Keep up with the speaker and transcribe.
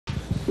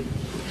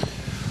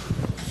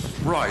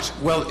Right.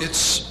 Well,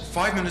 it's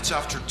 5 minutes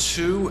after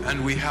 2,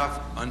 and we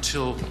have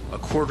until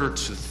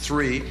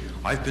 2:45.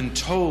 I've been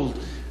told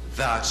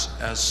that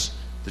as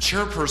the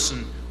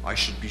chairperson, I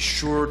should be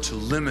sure to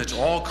limit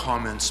all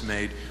comments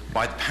made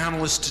by the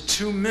panelists to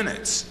 2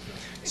 minutes.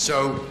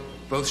 So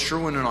both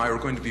Sherwin and I are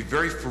going to be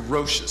very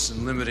ferocious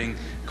in limiting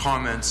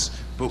comments,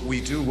 but we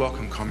do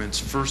welcome comments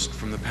first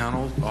from the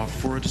panel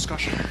for a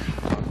discussion.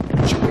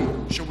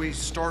 Shall we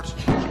start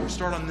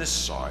on this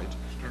side?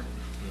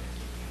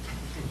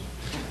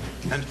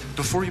 And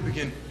before you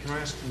begin, can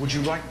I ask, would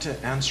you like to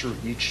answer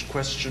each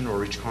question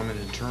or each comment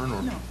in turn,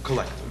 or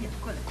collect them?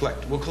 Yeah,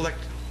 collect. We'll collect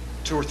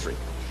 2 or 3.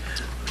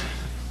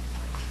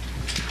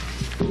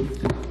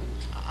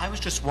 I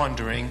was just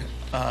wondering,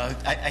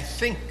 I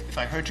think, if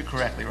I heard you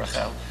correctly,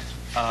 Rahel,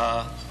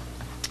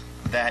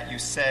 that you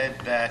said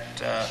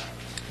that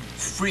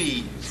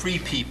free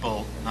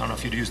people, I don't know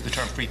if you'd use the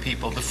term free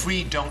people, the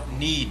free don't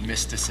need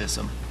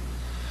mysticism.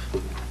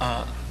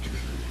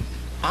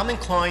 I'm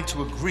inclined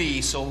to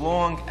agree so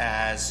long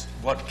as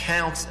what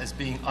counts as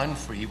being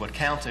unfree, what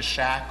counts as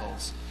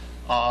shackles,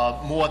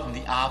 more than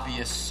the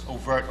obvious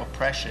overt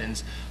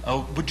oppressions.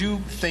 Would you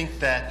think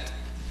that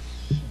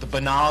the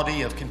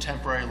banality of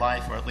contemporary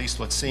life, or at least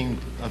what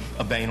seemed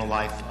a banal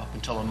life up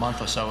until a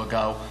month or so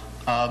ago,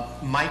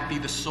 might be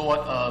the sort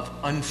of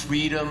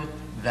unfreedom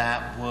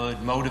that would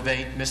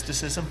motivate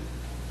mysticism?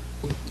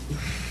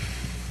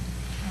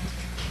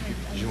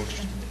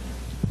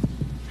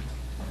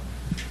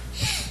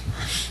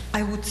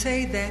 I would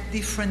say that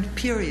different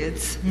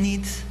periods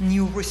need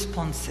new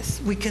responses.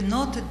 We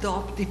cannot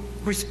adopt the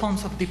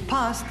response of the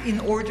past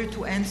in order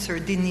to answer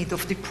the need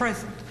of the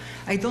present.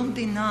 I don't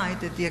deny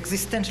that the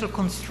existential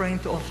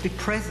constraints of the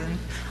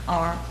present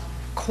are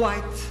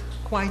quite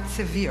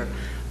severe.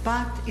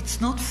 But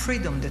it's not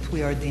freedom that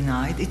we are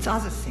denied, it's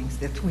other things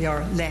that we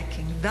are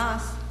lacking.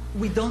 Thus,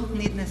 we don't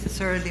need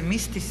necessarily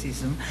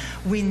mysticism.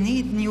 We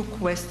need new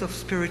quest of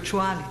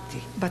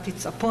spirituality. But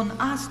it's upon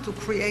us to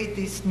create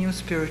this new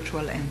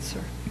spiritual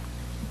answer.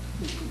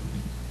 Do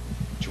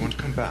you want to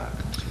come back?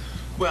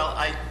 Well,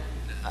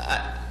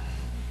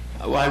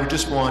 what I would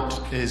just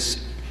want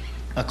is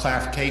a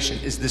clarification.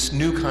 Is this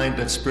new kind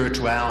of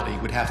spirituality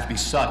would have to be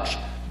such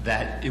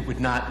that it would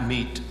not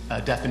meet a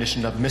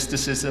definition of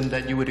mysticism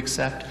that you would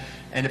accept?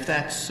 And if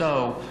that's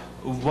so,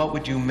 what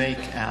would you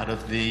make out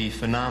of the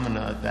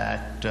phenomena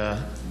that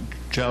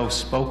Joe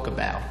spoke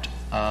about?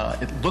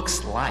 It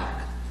looks like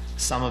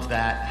some of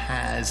that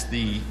has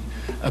the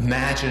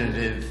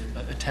imaginative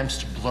attempts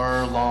to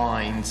blur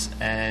lines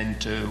and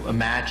to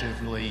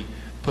imaginatively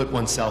put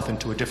oneself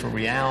into a different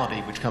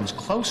reality, which comes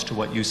close to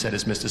what you said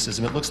as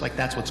mysticism. It looks like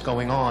that's what's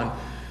going on.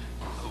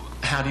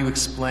 How do you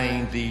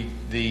explain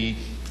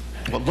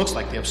what looks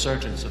like the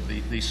upsurgence of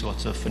these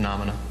sorts of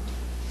phenomena?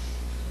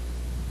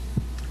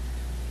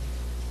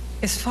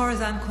 As far as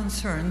I'm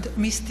concerned,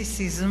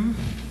 mysticism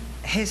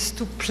has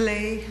to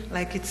play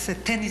like it's a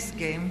tennis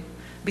game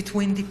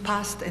between the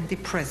past and the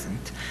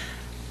present.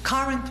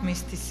 Current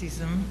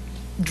mysticism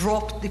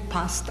dropped the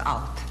past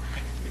out.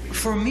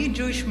 For me,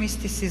 Jewish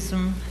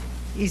mysticism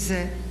is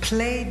a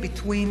play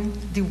between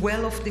the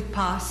well of the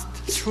past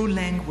through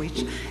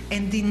language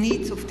and the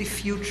needs of the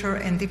future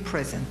and the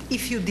present.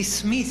 If you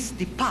dismiss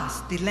the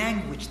past, the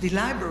language, the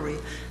library,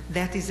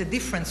 that is a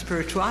different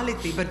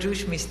spirituality, but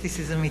Jewish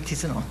mysticism it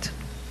is not.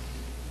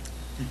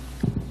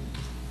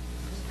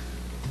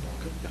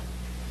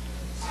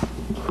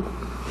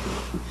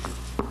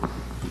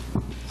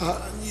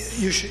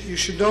 You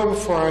should know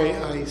before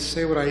I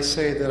say what I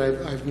say that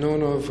I've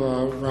known of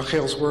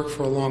Rahel's work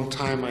for a long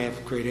time. I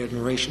have great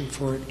admiration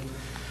for it,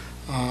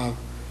 and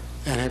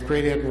I have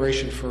great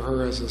admiration for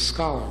her as a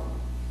scholar.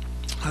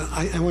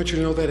 I want you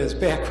to know that as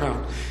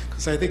background,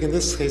 because I think in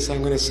this case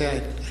I'm going to say I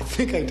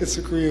think I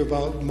disagree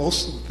about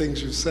most of the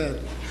things you said.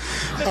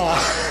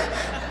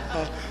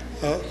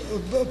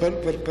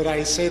 But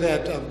I say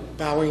that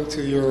bowing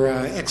to your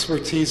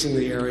expertise in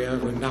the area,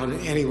 and not in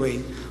any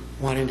way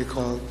wanting to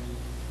call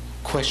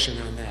question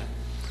on that.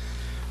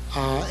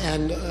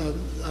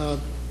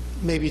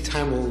 Maybe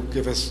time will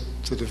give us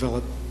to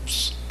develop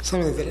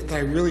something that I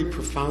really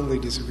profoundly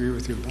disagree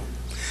with you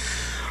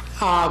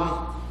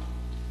about.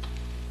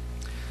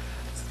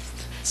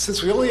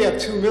 Since we only have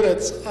 2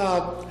 minutes,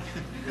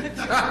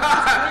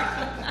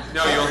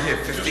 No, you only have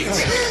 15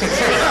 seconds.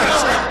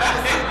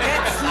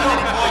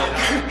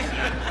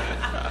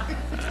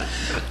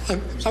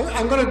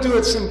 I'm going to do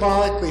it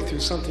symbolically through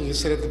something you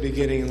said at the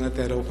beginning and let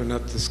that open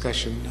up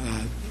discussion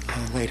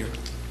later.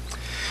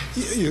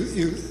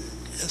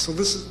 So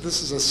this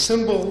is a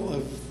symbol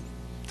of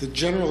the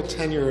general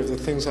tenor of the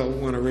things I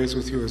want to raise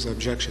with you as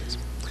objections.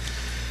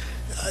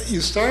 You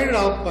started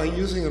out by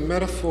using a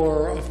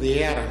metaphor of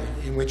the atom,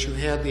 in which you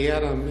had the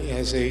atom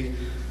as a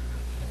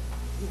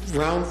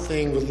round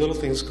thing with little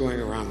things going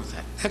around with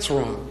that. That's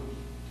wrong.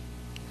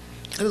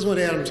 That is what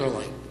atoms are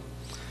like.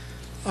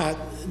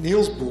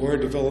 Niels Bohr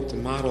developed a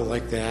model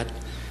like that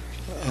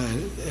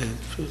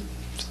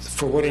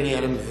for what an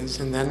atom is,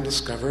 and then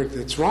discovered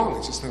that it's wrong.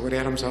 It's just not what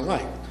atoms are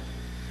like.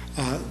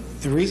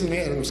 The reason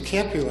atoms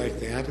can't be like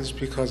that is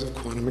because of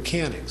quantum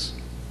mechanics.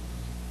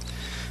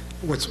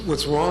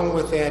 What's wrong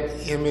with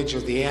that image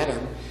of the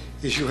atom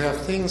is you have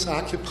things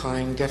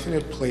occupying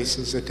definite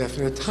places at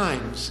definite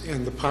times,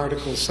 and the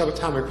particles,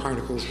 subatomic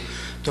particles,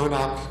 don't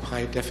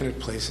occupy definite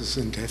places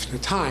in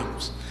definite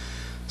times.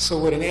 So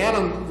what an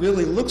atom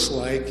really looks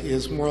like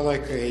is more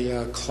like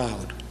a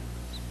cloud,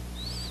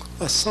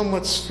 a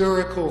somewhat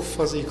spherical,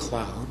 fuzzy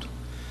cloud,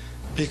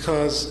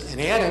 because an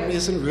atom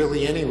isn't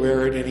really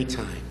anywhere at any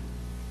time.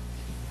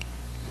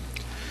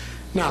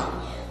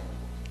 Now,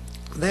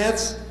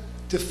 that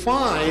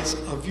defies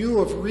a view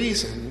of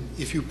reason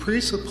if you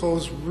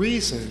presuppose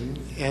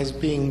reason as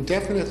being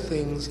definite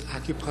things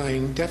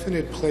occupying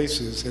definite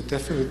places at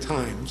definite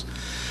times,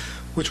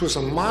 which was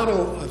a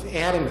model of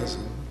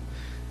atomism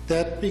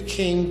that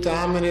became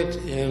dominant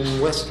in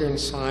Western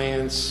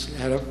science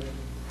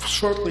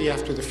shortly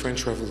after the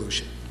French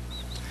Revolution.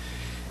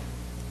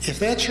 If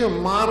that's your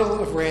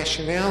model of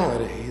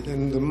rationality,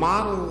 then the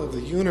model of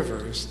the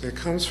universe that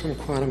comes from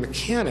quantum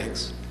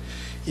mechanics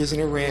is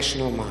an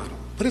irrational model.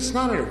 But it's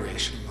not an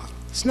irrational model.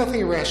 There's nothing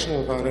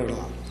irrational about it at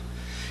all.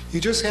 You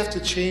just have to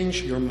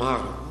change your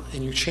model,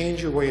 and you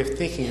change your way of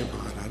thinking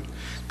about it,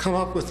 come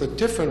up with a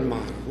different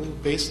model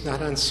based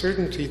not on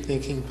certainty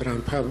thinking but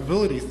on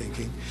probability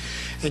thinking,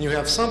 and you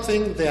have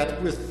something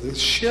that, with the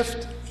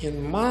shift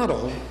in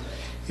model,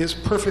 is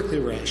perfectly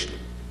rational.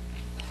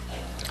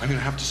 I'm going to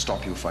have to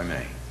stop you if I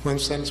may. One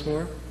sentence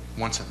more?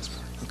 One sentence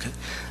more. Okay.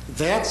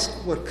 That's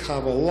what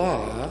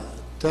Kabbalah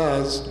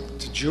does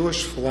to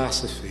Jewish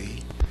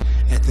philosophy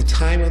at the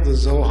time of the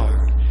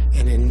Zohar,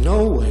 and in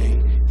no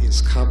way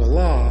is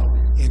Kabbalah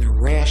an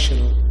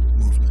irrational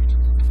movement.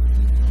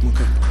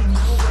 Okay.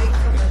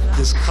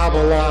 Is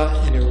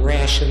Kabbalah an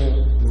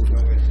irrational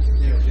movement?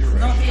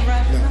 Not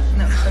irrational?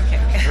 No. Okay.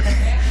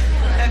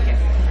 Okay.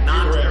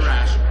 Not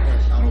irrational.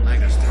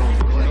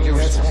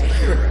 That's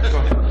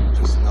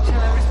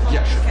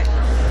Yeah, sure. Okay.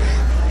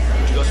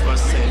 You're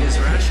supposed to say it is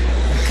rational.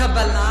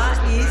 Kabbalah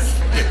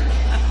is,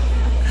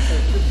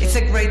 it's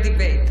a great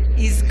debate.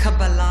 Is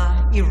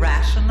Kabbalah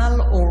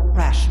irrational or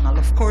rational?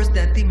 Of course,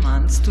 that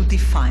demands to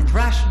define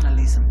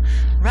rationalism.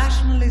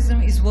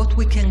 Rationalism is what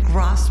we can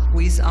grasp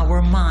with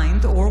our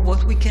mind or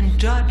what we can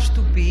judge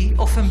to be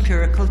of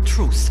empirical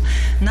truth.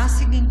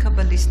 Nothing in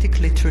Kabbalistic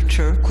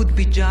literature could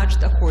be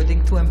judged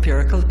according to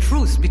empirical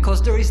truth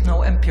because there is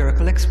no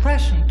empirical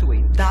expression to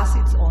it. Thus,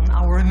 it's on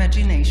our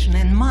imagination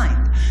and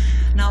mind.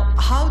 Now,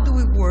 how do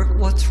we work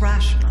what's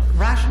rational?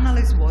 Rational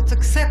is what's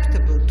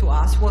acceptable to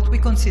us, what we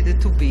consider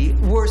to be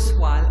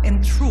worthwhile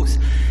and truth.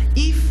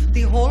 If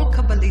the whole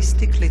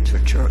Kabbalistic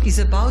literature is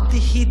about the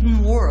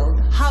hidden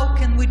world, how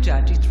can we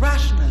judge it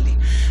rationally?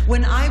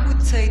 When I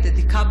would say that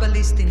the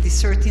Kabbalists in the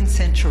 13th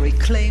century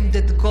claimed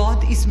that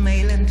God is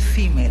male and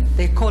female,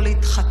 they call it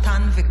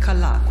Chatan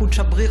veKala,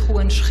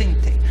 Kuchabrichu and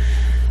Shchinte,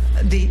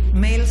 the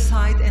male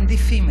side and the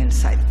female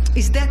side.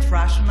 Is that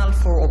rational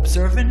for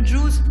observant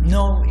Jews?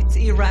 No, it's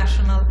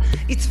irrational.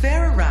 It's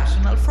very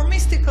rational for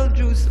mystical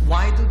Jews.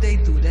 Why do they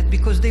do that?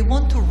 Because they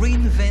want to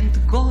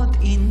reinvent God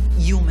in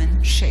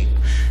human shape.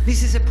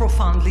 This is a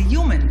profoundly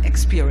human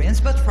experience,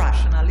 but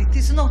rational it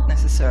is not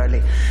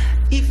necessarily.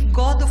 If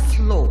God of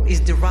law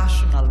is the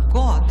rational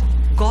God,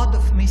 God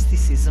of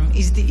mysticism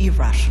is the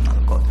irrational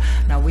God.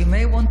 Now, we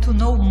may want to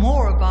know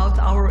more about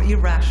our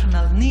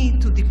irrational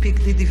need to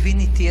depict the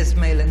divinity as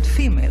male and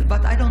female,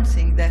 but I don't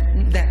think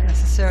that that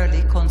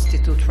necessarily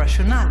constitutes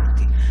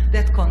rationality.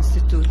 That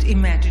constitutes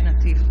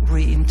imaginative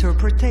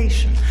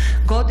reinterpretation.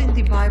 God in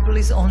the Bible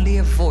is only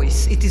a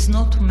voice. It is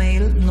not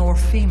male nor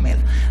female.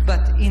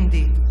 But in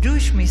the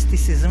Jewish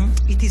mysticism,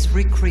 it is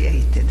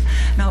recreated.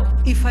 Now,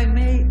 if I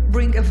may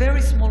bring a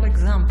very small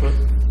example,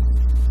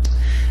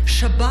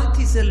 Shabbat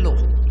is a law.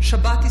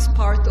 Shabbat is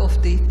part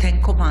of the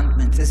Ten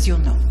Commandments, as you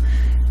know.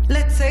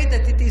 Let's say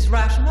that it is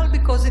rational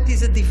because it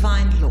is a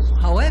divine law.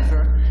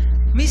 However,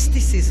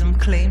 mysticism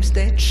claims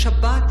that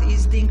Shabbat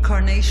is the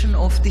incarnation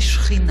of the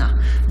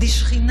Shekhinah. The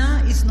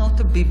Shekhinah is not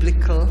a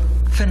biblical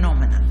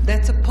phenomenon.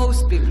 That's a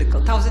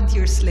post-biblical, 1,000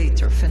 years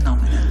later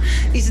phenomenon.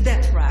 Is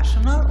that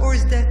rational or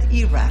is that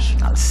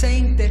irrational?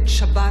 Saying that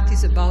Shabbat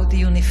is about the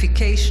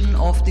unification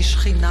of the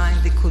Shekhinah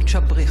and the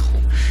Kuchabrichu.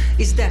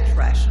 Is that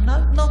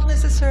rational? Not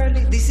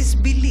necessarily. This is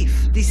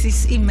belief. This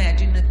is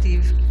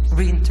imaginative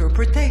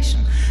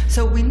reinterpretation.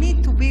 So we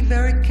need to be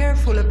very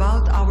careful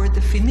about our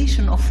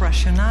definition of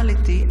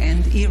rationality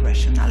and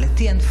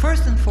irrationality. And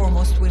first and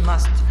foremost, we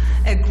must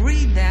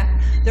agree that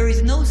there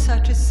is no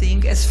such a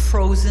thing as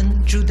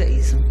frozen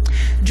Judaism.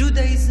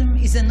 Judaism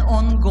is an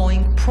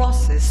ongoing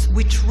process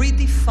which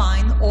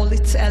redefines all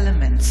its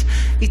elements.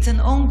 It's an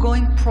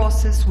ongoing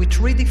process which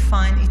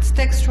redefines its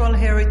textual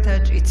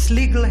heritage, its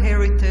legal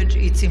heritage,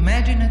 its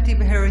imaginative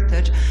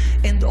heritage,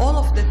 and all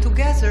of that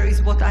together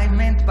is what I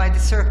meant by the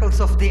circles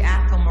of the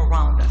atom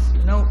around us.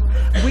 You know,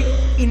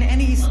 in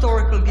any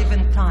historical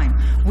given time,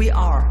 we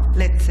are,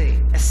 let's say,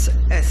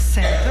 a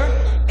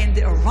center, and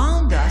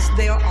around us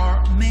there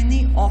are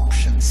many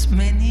options,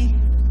 many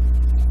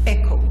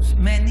echoes,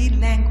 many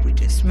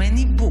languages,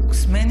 many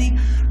books, many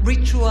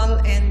ritual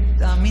and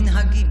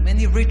minhagim,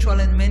 many ritual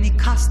and many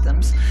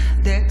customs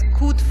that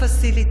could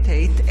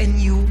facilitate a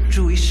new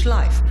Jewish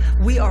life.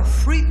 We are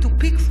free to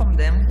pick from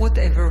them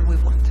whatever we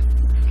want.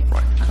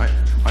 Right.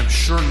 I'm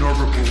sure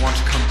Norbert will want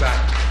to come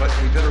back, but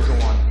we better go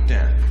on.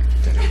 Dan.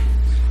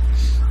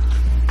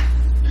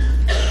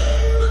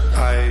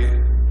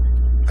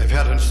 I've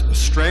had a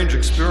strange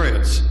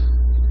experience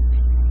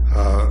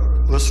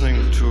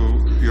listening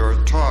to your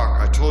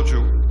talk. I told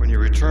you when you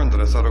returned that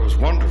I thought it was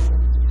wonderful.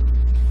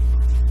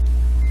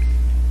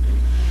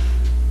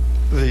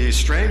 The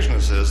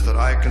strangeness is that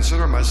I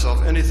consider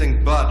myself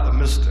anything but a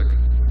mystic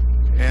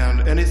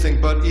and anything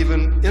but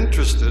even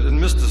interested in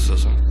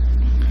mysticism.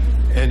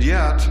 And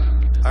yet,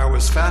 I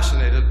was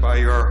fascinated by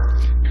your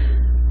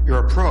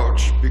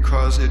approach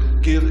because it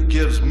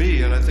gives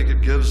me, and I think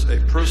it gives a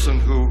person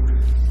who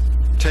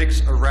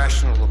takes a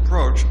rational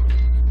approach,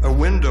 a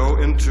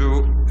window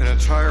into an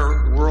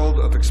entire world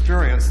of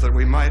experience that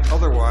we might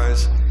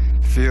otherwise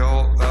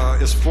feel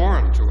is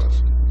foreign to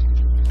us.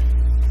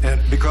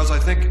 And because I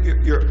think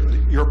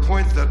your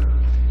point that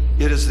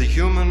it is the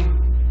human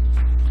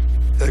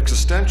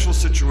existential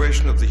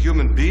situation of the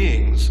human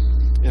beings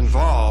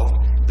involved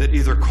that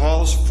either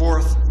calls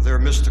forth their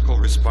mystical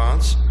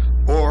response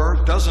or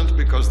doesn't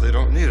because they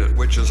don't need it,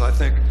 which is, I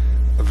think,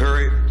 a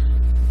very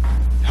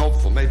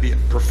helpful, maybe a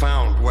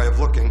profound way of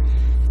looking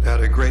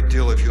at a great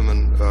deal of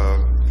human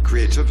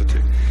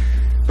creativity.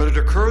 But it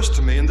occurs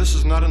to me, and this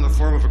is not in the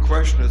form of a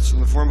question, it's in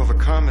the form of a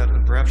comment,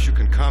 and perhaps you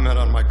can comment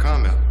on my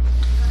comment.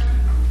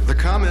 The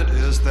comment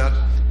is that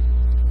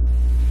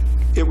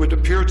it would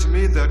appear to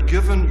me that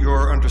given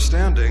your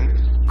understanding,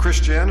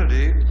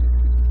 Christianity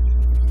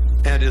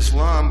and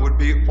Islam would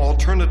be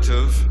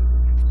alternative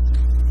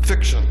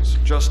fictions,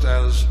 just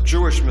as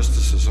Jewish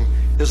mysticism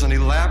is an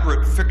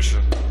elaborate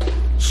fiction.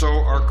 So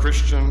are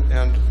Christian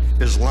and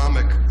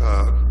Islamic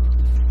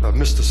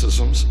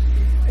mysticisms.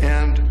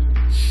 And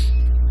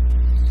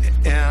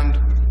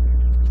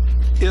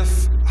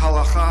if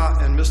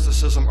halakha and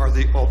mysticism are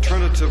the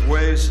alternative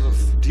ways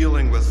of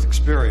dealing with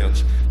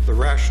experience, the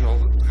rational,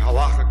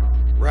 halakhic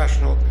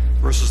rational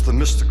versus the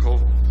mystical,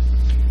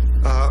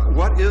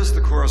 what is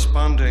the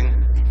corresponding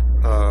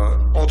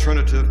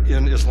alternative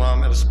in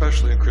Islam and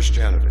especially in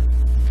Christianity?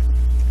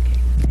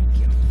 Thank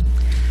you.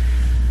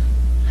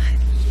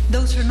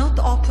 Those are not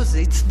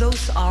opposites,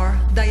 those are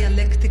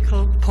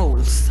dialectical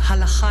poles,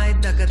 halakha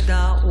and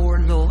agada, or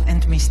law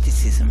and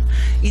mysticism.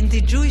 In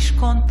the Jewish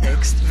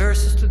context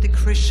versus to the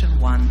Christian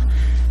one,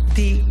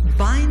 the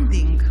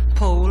binding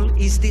pole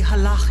is the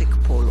halachic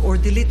pole, or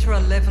the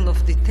literal level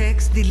of the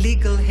text, the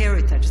legal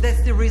heritage.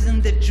 That's the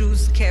reason that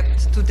Jews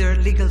kept to their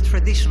legal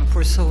tradition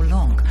for so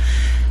long.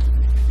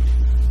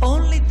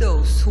 Only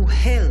those who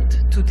held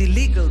to the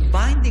legal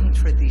binding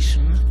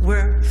tradition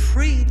were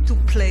free to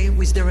play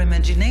with their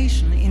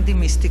imagination in the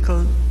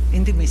mystical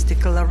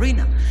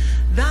arena.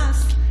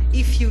 Thus,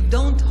 if you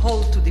don't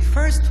hold to the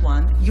first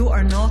one, you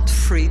are not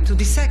free to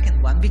the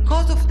second one.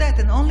 Because of that,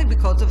 and only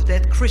because of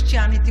that,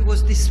 Christianity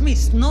was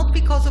dismissed, not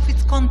because of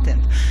its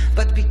content,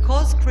 but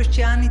because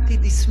Christianity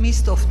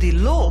dismissed of the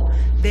law,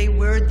 they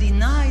were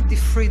denied the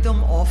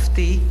freedom of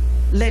the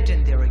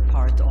legendary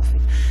part of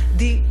it.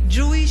 The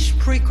Jewish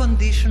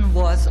precondition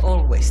was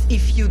always,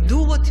 if you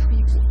do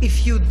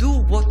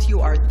what you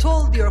are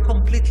told, you are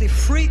completely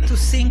free to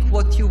think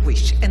what you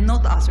wish, and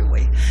not other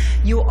way.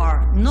 You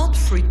are not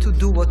free to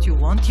do what you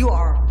want.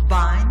 You're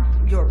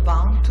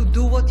bound to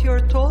do what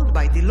you're told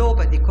by the law,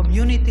 by the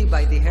community,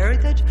 by the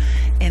heritage,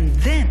 and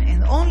then,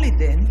 and only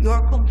then, you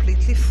are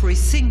completely free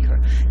thinker.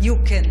 You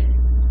can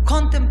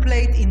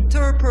contemplate,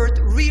 interpret,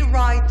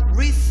 rewrite,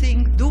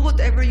 rethink, do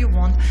whatever you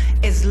want,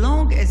 as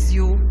long as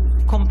you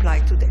comply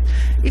to that.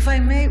 If I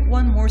may,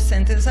 one more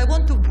sentence. I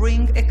want to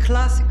bring a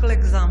classical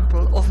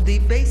example of the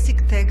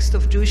basic text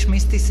of Jewish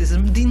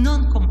mysticism, the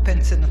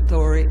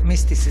non-compensatory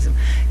mysticism.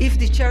 If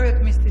the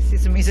chariot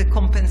mysticism is a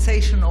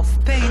compensation of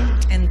pain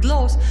and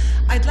loss,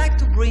 I'd like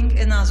to bring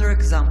another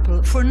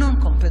example for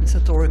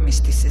non-compensatory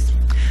mysticism.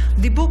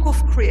 The book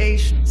of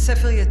creation,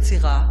 Sefer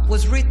Yetzirah,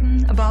 was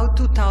written about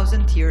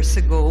 2,000 years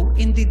ago,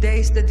 in the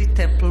days that the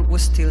temple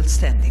was still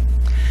standing.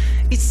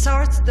 It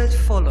starts that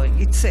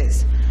following. It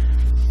says,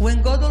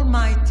 when God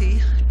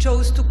Almighty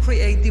chose to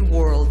create the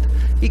world,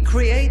 He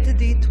created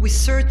it with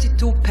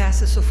 32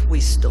 passes of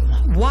wisdom.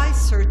 Why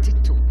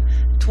 32?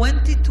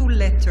 22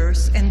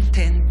 letters and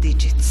 10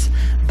 digits.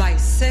 By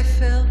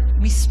Sefer,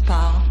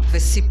 Mispar,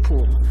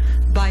 Vesipur.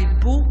 By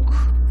book,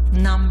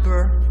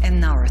 number,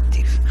 and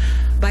narrative.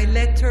 By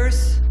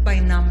letters, by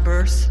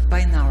numbers,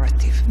 by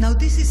narrative. Now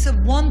this is a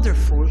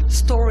wonderful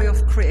story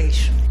of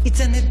creation.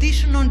 It's an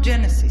addition on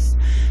Genesis,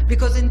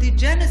 because in the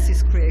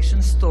Genesis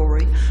creation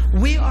story,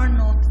 we are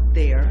not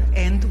there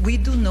and we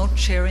do not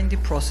share in the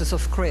process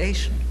of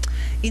creation.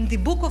 In the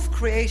book of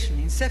creation,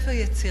 in Sefer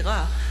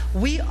Yetzirah,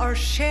 we are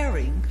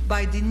sharing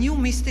by the new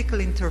mystical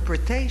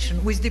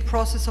interpretation with the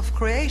process of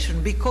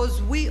creation,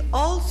 because we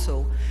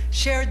also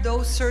share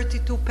those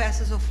 32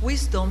 paths of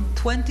wisdom,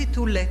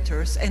 22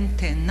 letters and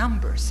 10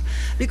 numbers,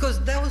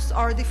 because those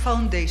are the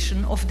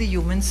foundation of the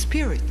human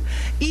spirit.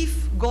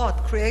 If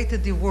God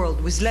created the world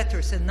with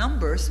letters and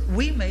numbers,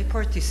 we may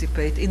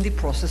participate in the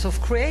process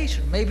of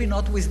creation. Maybe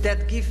not with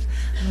that gift,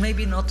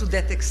 maybe not to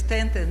that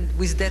extent and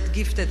with that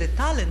gifted a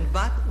talent,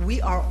 but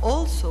we are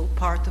also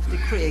part of the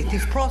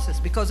creative process.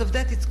 Because of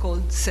that, it's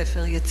called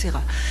Sefer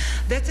Yetzirah.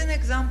 That's an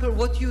example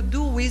what you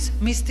do with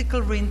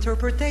mystical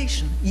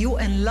reinterpretation. You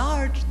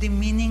enlarge the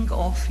meaning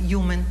of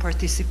human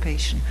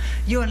participation.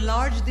 You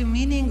enlarge the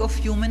meaning of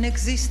human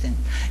existence.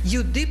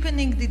 You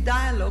deepening the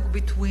dialogue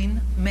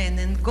between man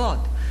and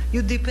God.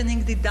 You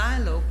deepening the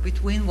dialogue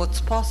between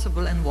what's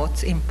possible and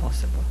what's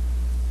impossible.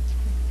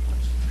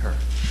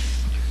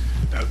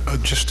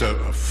 Just a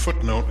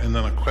footnote and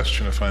then a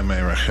question, if I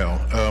may, Rahel.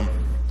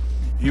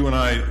 You and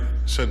I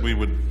said we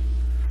would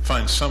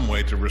find some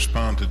way to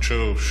respond to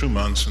Joe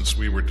Schumann since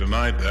we were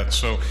denied that.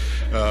 So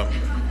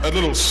a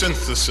little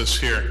synthesis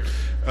here.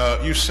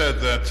 You said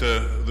that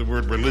the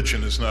word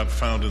religion is not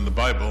found in the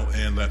Bible,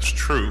 and that's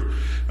true.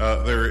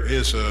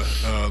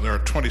 There are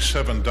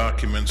 27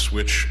 documents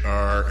which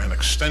are an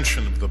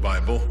extension of the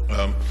Bible,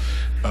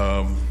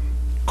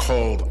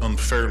 called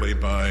unfairly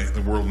by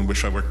the world in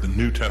which I work the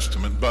New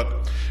Testament. But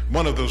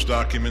one of those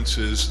documents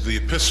is the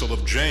Epistle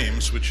of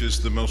James, which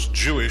is the most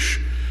Jewish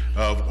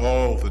of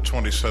all the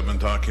 27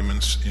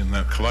 documents in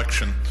that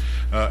collection.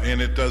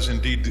 And it does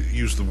indeed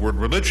use the word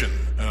religion.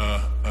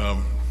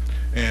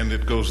 And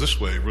it goes this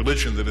way: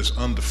 religion that is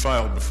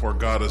undefiled before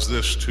God is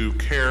this, to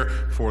care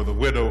for the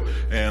widow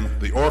and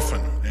the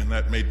orphan. And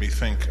that made me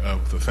think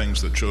of the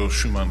things that Joe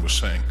Schumann was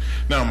saying.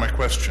 Now, my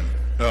question.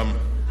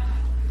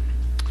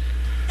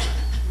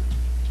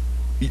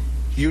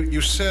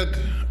 You said,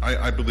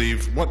 I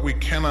believe, what we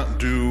cannot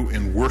do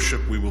in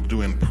worship, we will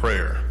do in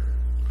prayer.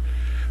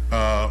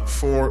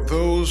 For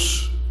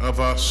those of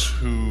us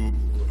who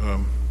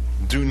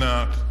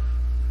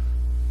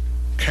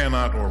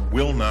cannot or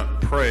will not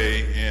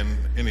pray in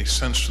any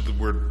sense to the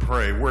word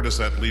pray, where does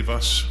that leave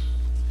us?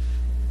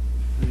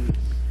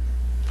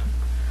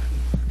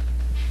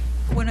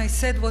 When I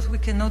said what we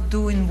cannot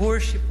do in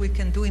worship, we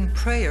can do in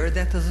prayer,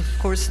 that is, of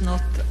course,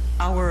 not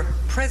our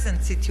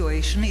present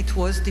situation. It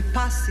was the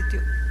past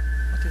situation.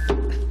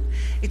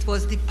 It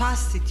was the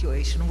past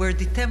situation where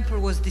the temple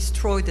was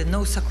destroyed and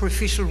no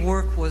sacrificial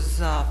work was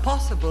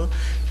possible.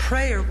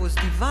 Prayer was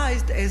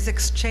devised as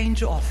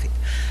exchange of it.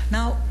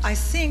 Now, I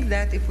think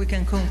that if we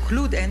can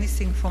conclude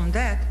anything from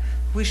that,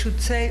 we should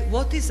say,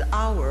 what is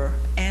our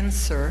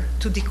answer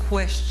to the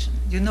question?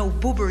 You know,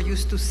 Buber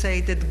used to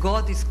say that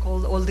God is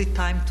called all the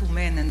time to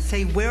men and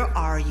say, where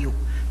are you?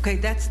 Okay,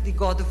 that's the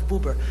God of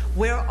Buber.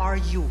 Where are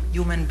you,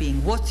 human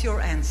being? What's your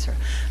answer?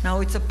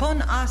 Now, it's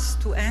upon us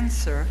to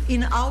answer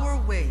in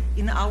our way,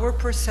 in our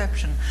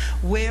perception.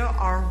 Where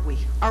are we?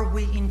 Are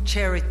we in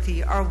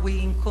charity? Are we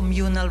in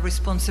communal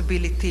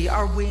responsibility?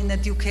 Are we in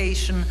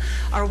education?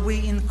 Are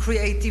we in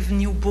creative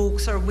new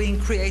books? Are we in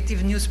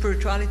creative new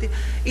spirituality?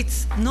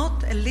 It's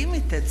not a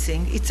limited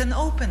thing. It's an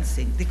open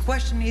thing. The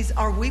question is,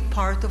 are we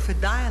part of a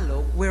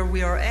dialogue where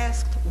we are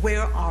asked,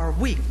 where are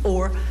we?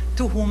 Or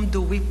to whom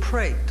do we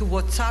pray? To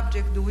what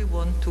subject do we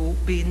want to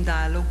be in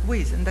dialogue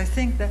with? And I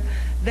think that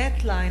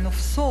that line of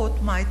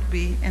thought might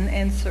be an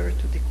answer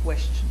to the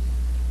question.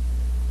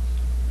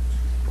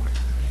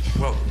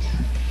 Well,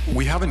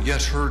 we haven't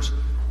yet heard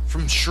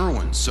from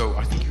Sherwin, so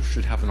I think you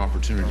should have an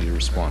opportunity to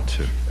respond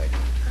too.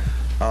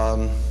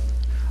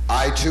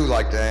 I too,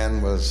 like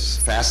Dan, was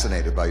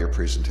fascinated by your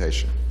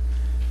presentation,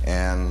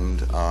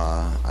 and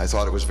I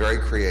thought it was very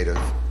creative.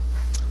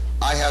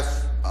 I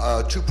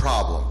have two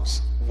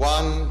problems.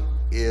 One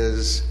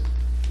is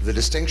the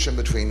distinction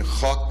between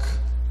chok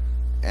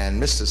and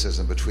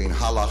mysticism, between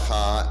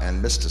halacha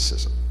and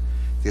mysticism.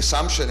 The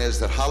assumption is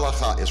that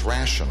halacha is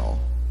rational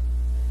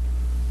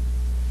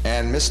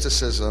and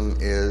mysticism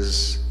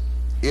is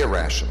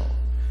irrational.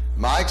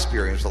 My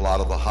experience with a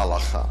lot of the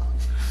halacha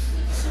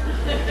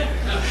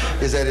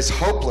is that it's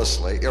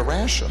hopelessly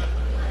irrational.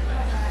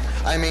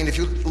 I mean, if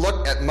you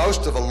look at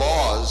most of the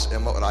laws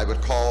in what I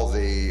would call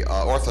the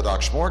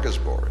Orthodox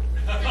smorgasbord,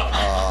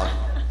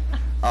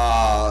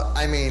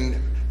 I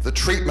mean, the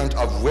treatment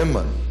of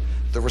women,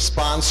 the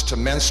response to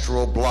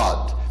menstrual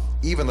blood,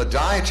 even the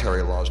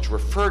dietary laws, to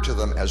refer to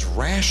them as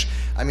rash,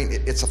 I mean,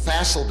 it's a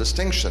facile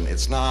distinction.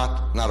 It's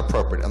not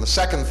appropriate. And the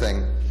second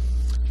thing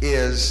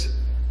is,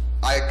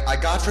 I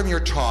got from your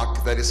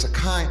talk that it's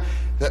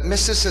that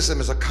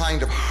mysticism is a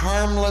kind of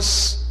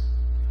harmless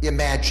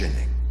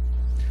imagining.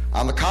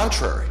 On the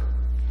contrary,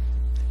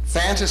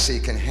 fantasy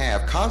can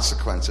have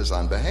consequences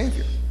on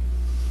behavior.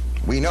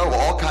 We know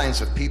all kinds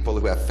of people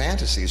who have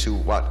fantasies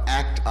who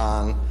act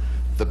on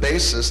the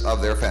basis of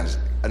their fantasy.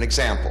 An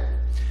example,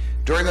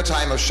 during the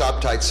time of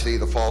Shabtai Tzvi,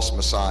 the false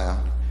messiah,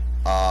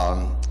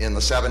 in the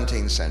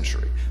 17th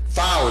century,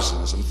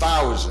 thousands and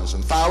thousands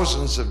and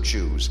thousands of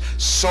Jews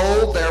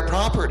sold their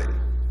property,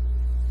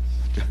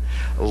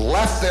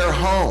 left their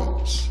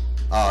homes,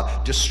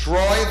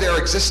 destroyed their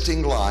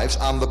existing lives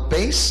on the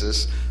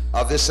basis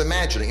of this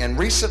imagining. And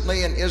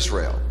recently in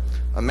Israel,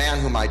 a man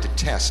whom I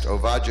detest,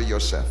 Ovadia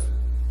Yosef,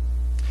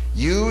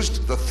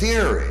 used the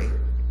theory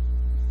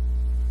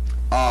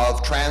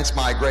of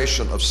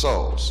transmigration of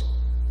souls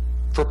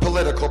for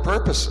political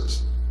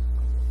purposes.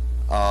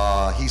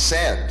 He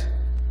said,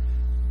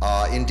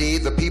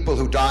 indeed, the people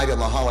who died in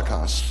the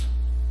Holocaust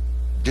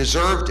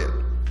deserved it,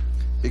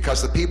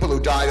 because the people who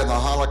died in the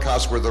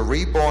Holocaust were the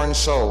reborn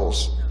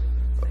souls.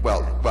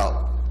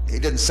 Well, he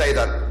didn't say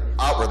that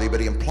outwardly, but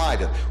he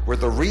implied it, were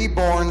the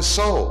reborn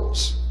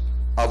souls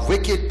of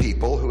wicked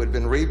people who had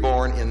been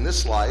reborn in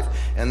this life,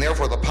 and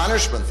therefore the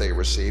punishment they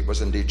received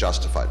was indeed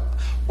justified.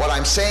 What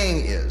I'm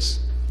saying is,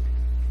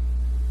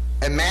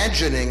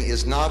 imagining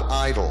is not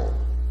idle.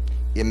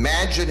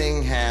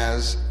 Imagining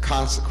has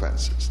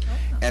consequences.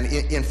 And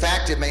in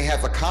fact, it may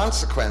have a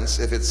consequence,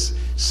 if it's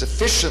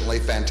sufficiently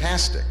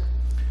fantastic,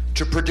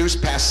 to produce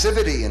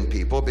passivity in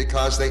people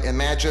because they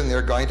imagine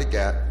they're going to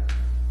get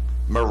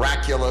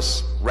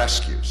miraculous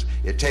rescues.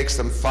 It takes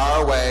them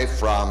far away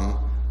from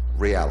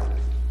reality.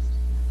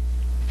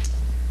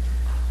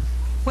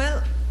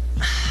 Well,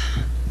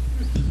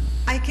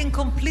 I can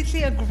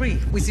completely agree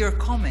with your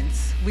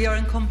comments. We are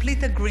in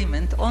complete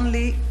agreement,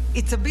 only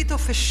it's a bit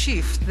of a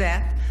shift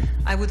that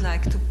I would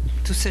like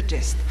to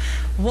suggest.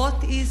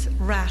 What is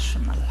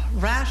rational?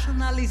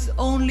 Rational is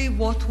only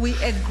what we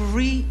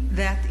agree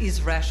that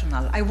is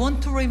rational. I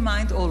want to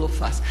remind all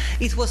of us,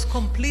 it was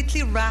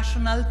completely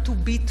rational to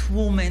beat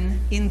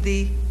women in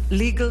the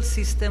legal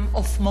system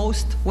of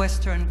most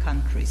Western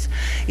countries.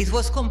 It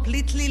was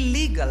completely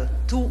legal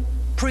to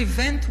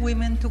prevent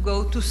women to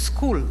go to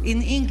school.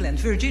 In England,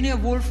 Virginia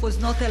Woolf was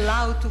not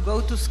allowed to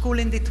go to school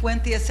in the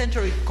 20th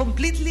century.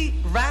 Completely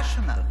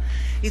rational.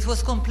 It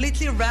was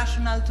completely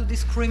rational to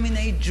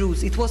discriminate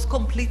Jews. It was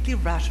completely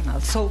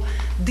rational. So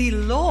the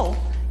law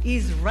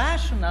is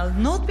rational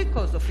not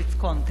because of its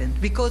content,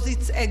 because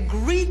it's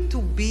agreed to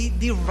be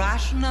the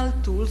rational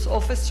tools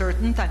of a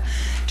certain time.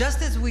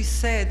 Just as we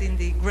said in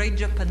the great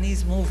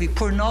Japanese movie,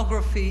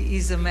 pornography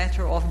is a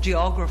matter of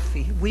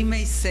geography, we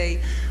may say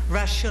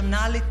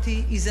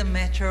rationality is a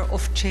matter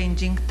of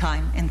changing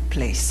time and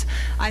place.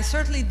 I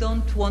certainly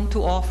don't want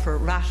to offer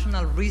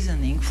rational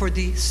reasoning for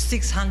the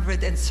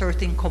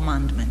 613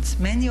 commandments.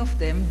 Many of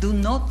them do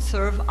not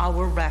serve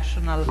our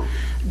rational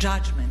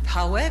judgment.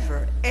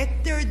 However,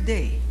 at their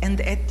day,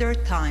 and at their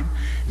time,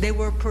 they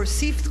were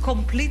perceived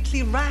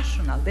completely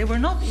rational. They were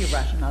not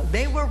irrational.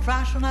 They were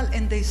rational,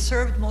 and they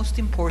served most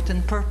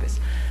important purpose.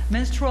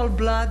 Menstrual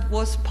blood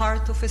was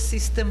part of a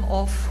system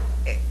of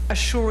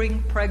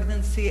assuring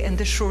pregnancy and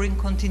assuring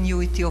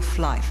continuity of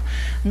life.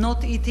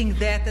 Not eating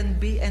that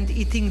and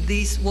eating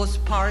this was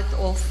part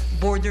of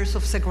borders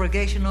of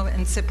segregation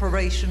and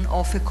separation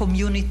of a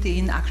community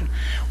in action.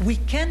 We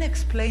can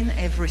explain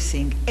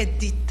everything. At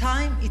the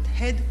time, it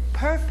had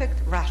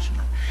perfect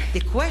rational.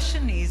 The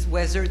question is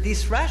whether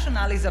this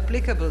rationale is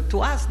applicable to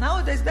us.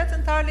 Nowadays, that's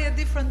entirely a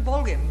different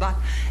ballgame. But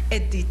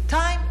at the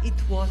time, it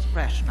was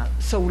rational.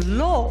 So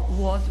law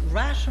was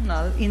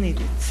rational in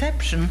its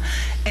inception,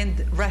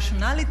 and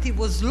rationality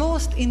was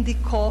lost in the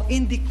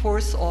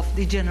course of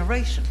the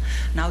generation.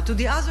 Now, to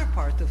the other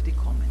part of the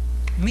comment.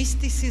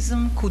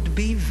 Mysticism could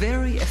be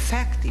very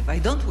effective. I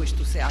don't wish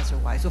to say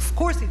otherwise. Of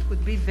course, it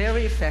could be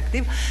very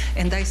effective.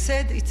 And I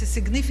said it's a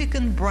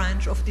significant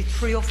branch of the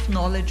tree of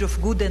knowledge of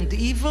good and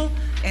evil.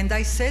 And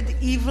I said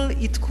evil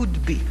it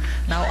could be.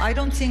 Now, I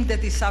don't think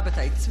that the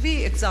Sabbatai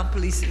Tzvi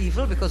example is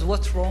evil, because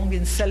what's wrong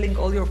in selling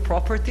all your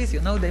properties? You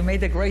know, they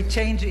made a great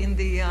change in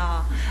the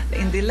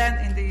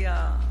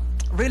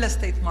real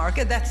estate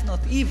market. That's not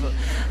evil.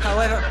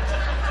 However,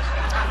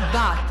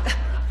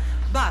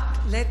 but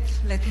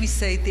let me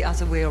say it the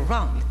other way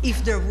around.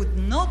 If there would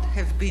not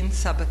have been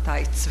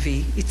Sabbatai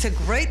Tzvi, it's a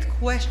great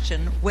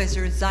question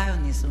whether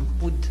Zionism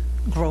would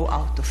grow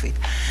out of it.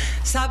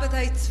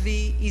 Sabbatai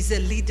Tzvi is a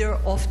leader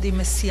of the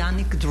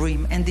Messianic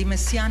dream, and the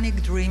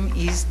Messianic dream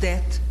is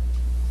that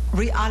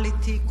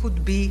reality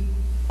could be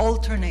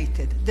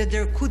alternated, that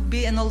there could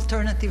be an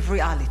alternative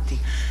reality.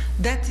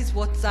 That is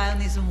what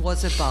Zionism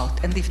was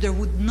about. And if there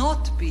would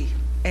not be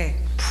a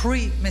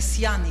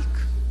pre-Messianic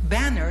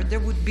banner, there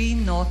would be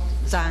no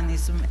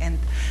Zionism and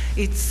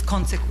its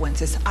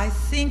consequences. I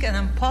think, and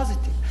I'm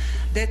positive,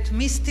 that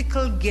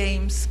mystical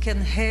games can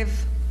have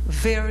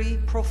very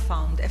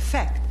profound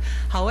effect.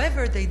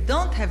 However, they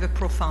don't have a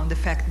profound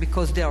effect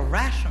because they are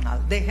rational.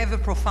 They have a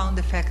profound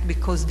effect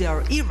because they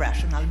are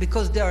irrational,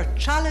 because they are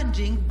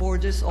challenging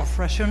borders of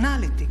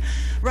rationality.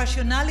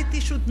 Rationality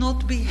should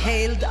not be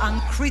hailed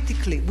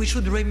uncritically. We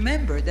should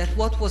remember that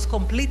what was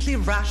completely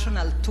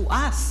rational to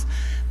us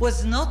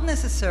was not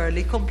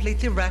necessarily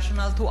completely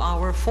rational to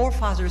our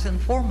forefathers and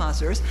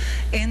foremothers,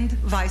 and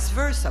vice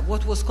versa.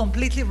 What was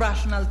completely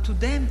rational to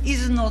them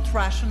is not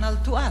rational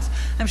to us.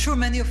 I'm sure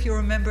many of you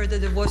remember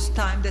that there was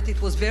time that it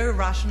was very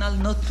rational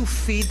not to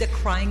feed a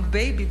crying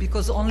baby,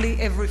 because only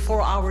every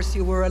 4 hours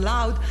you were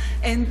allowed,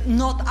 and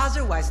not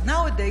otherwise.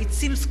 Nowadays, it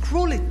seems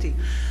cruelty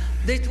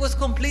that it was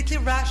completely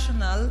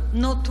rational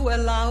not to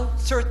allow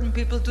certain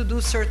people to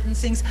do certain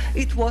things.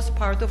 It was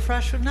part of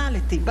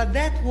rationality, but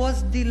that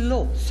was the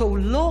law. So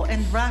law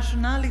and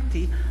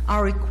rationality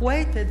are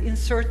equated in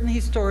certain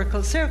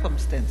historical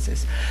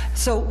circumstances.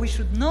 So we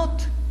should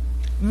not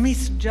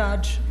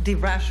misjudge the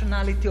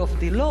rationality of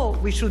the law.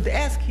 We should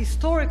ask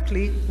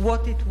historically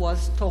what it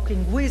was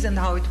talking with and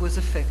how it was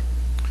affected.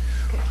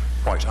 Okay.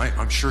 Right,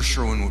 I'm sure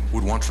Sherwin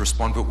would want to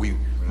respond, but we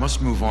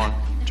must move on.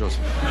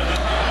 Joseph.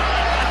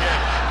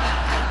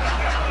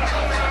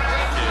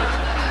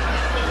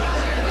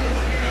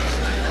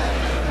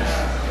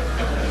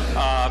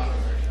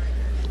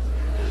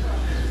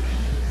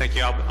 Thank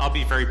you. I'll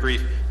be very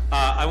brief.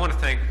 I want to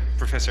thank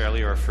Professor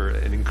Elior for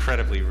an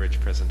incredibly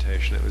rich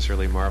presentation. It was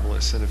really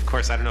marvelous. And of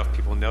course, I don't know if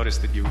people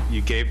noticed that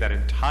you gave that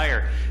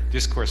entire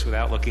discourse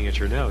without looking at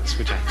your notes,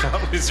 which I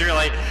thought was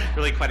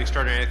really quite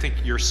extraordinary. I think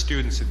your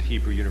students at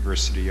Hebrew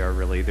University are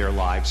really, their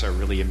lives are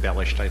really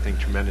embellished, I think,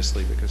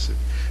 tremendously because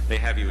they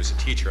have you as a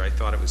teacher. I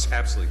thought it was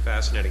absolutely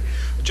fascinating.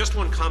 Just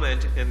one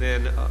comment and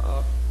then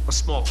a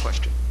small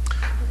question.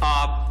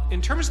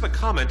 In terms of the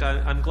comment,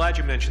 I'm glad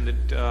you mentioned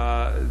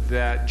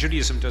that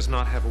Judaism does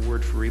not have a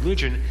word for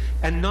religion,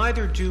 and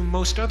neither do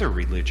most other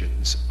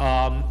religions.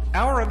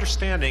 Our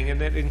understanding,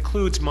 and that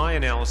includes my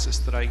analysis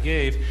that I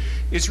gave,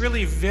 is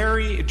really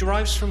it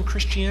derives from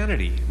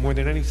Christianity more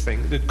than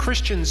anything. The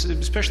Christians,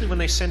 especially when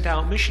they sent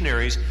out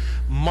missionaries,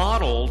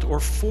 modeled or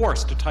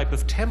forced a type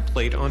of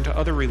template onto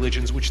other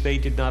religions which they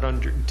did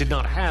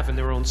not have in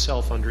their own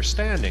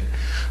self-understanding.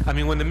 I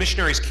mean, when the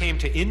missionaries came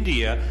to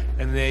India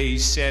and they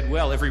said,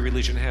 well, every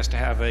religion has to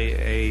have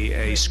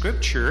a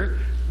scripture,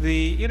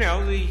 the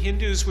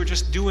Hindus were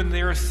just doing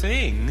their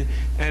thing,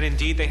 and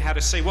indeed they had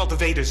to say, well, the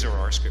Vedas are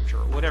our scripture,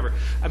 or whatever.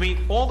 I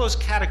mean, all those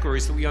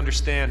categories that we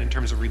understand in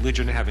terms of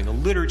religion, having a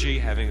liturgy,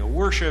 having a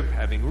worship,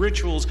 having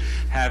rituals,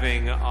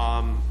 having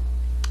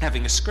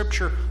a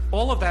scripture,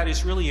 all of that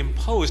is really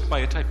imposed by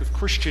a type of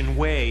Christian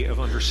way of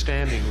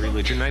understanding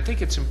religion. And I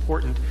think it's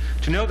important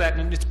to know that,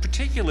 and it's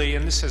particularly,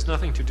 and this has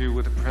nothing to do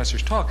with the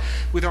professor's talk,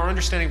 with our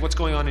understanding of what's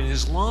going on in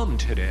Islam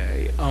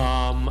today.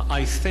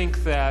 I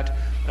think that,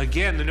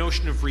 again, the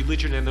notion of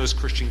religion and those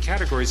Christian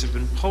categories have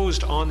been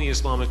posed on the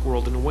Islamic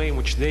world in a way in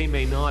which they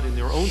may not, in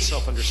their own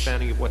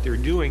self-understanding of what they're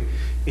doing,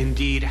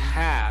 indeed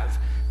have.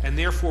 And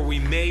therefore we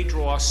may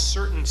draw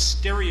certain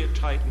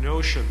stereotype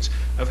notions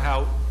of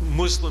how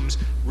Muslims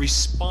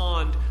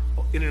respond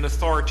in an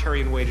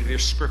authoritarian way to their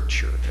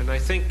scripture. And I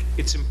think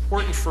it's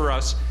important for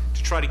us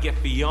to try to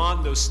get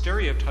beyond those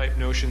stereotype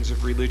notions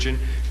of religion,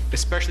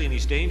 especially in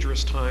these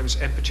dangerous times,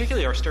 and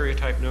particularly our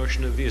stereotype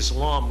notion of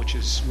Islam, which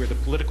is where the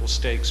political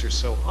stakes are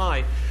so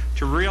high,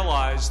 to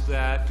realize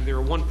that there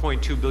are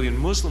 1.2 billion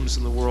Muslims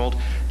in the world,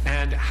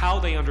 and how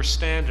they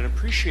understand and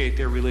appreciate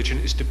their religion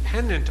is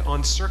dependent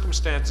on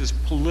circumstances,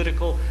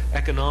 political,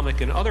 economic,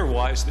 and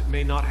otherwise, that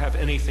may not have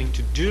anything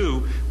to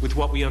do with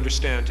what we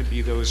understand to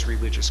be those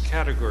religious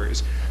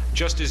categories.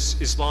 Just as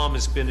Islam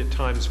has been at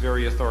times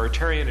very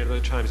authoritarian, at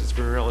other times it's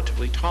been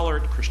relatively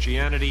tolerant,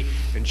 Christianity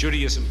and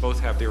Judaism both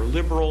have their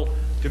liberal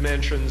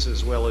dimensions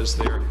as well as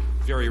their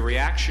very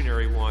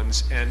reactionary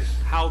ones, and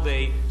how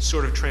they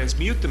sort of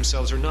transmute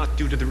themselves are not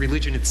due to the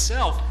religion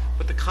itself,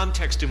 but the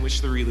context in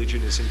which the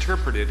religion is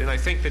interpreted. And I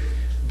think that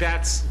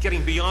that's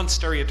getting beyond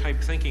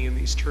stereotype thinking in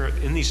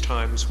these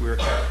times where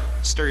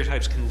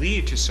stereotypes can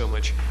lead to so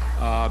much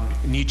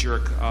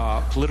knee-jerk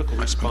political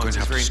response. I'm going to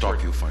have to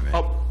stop you if I may.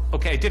 Oh,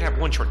 okay, I did have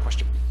one short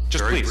question.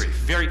 Just very please, brief.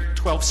 very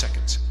 12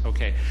 seconds.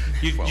 Okay,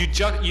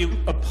 you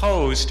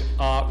opposed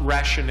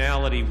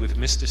rationality with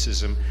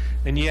mysticism,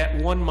 and yet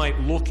one might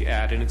look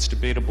at, and it's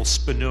debatable,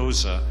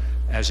 Spinoza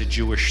as a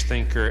Jewish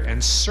thinker,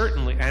 and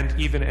certainly, and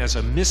even as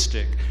a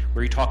mystic,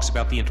 where he talks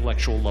about the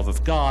intellectual love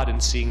of God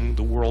and seeing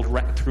the world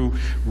through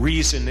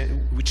reason,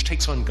 which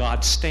takes on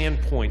God's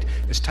standpoint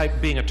as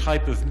being a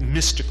type of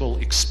mystical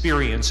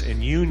experience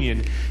and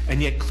union,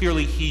 and yet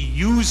clearly he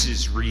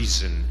uses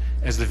reason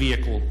as the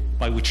vehicle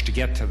by which to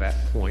get to that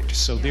point.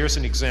 So there's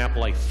an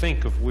example, I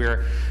think, of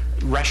where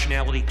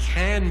rationality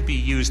can be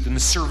used in the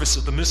service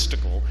of the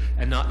mystical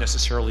and not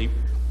necessarily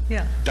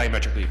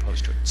diametrically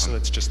opposed to it. So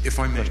that's just... If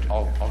I may,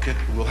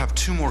 we'll have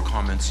two more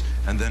comments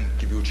and then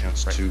give you a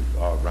chance to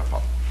wrap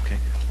up. Okay,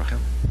 Rahel?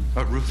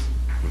 Ruth?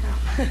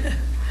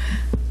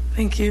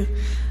 Thank you.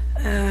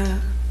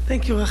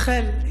 Thank you,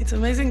 Rahel. It's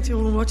amazing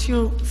to watch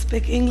you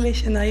speak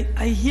English, and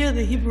I hear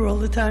the Hebrew all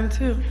the time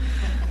too.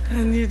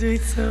 And you do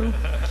it so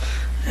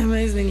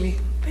amazingly.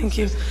 Thank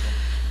you.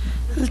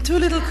 Two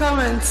little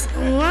comments.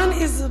 One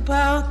is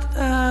about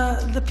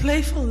the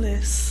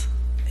playfulness.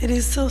 It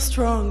is so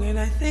strong, and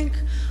I think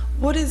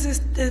what is this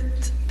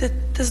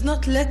that does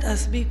not let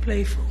us be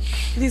playful?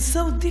 It is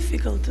so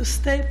difficult to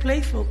stay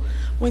playful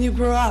when you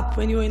grow up,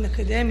 when you're in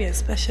academia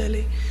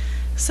especially.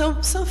 So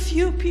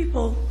few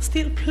people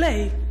still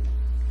play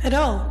at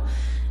all.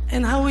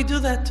 And how we do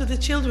that to the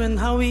children,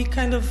 how we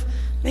kind of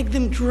make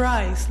them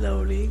dry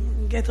slowly,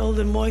 get all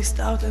the moist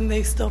out, and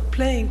they stop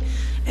playing.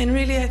 And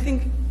really, I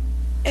think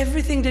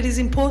everything that is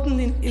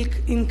important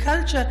in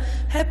culture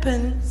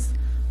happens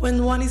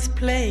when one is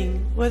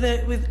playing,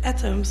 whether with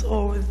atoms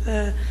or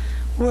with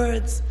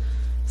words.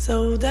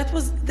 So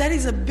that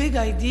is a big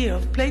idea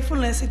of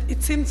playfulness.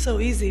 It seemed so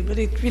easy, but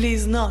it really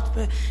is not.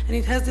 And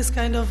it has this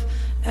kind of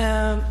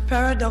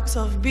paradox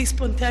of be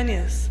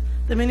spontaneous.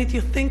 The minute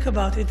you think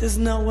about it, there's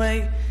no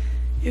way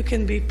you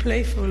can be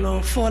playful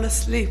or fall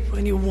asleep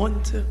when you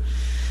want to.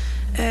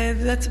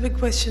 That's a big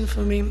question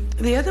for me.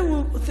 The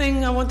other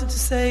thing I wanted to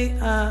say,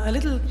 a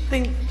little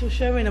thing to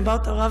Sherwin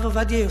about Rav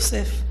Ovadia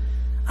Yosef.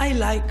 I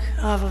like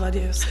Rav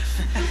Ovadia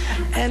Yosef,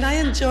 and I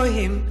enjoy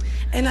him.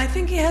 And I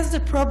think he has the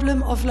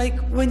problem of, like,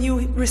 when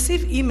you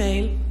receive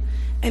email,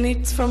 and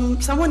it's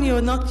from someone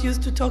you're not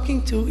used to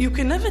talking to, you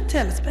can never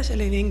tell,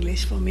 especially in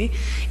English for me,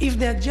 if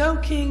they're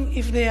joking,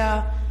 if they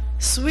are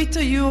sweet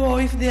to you,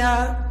 or if they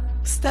are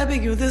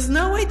stabbing you. There's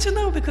no way to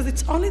know, because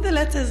it's only the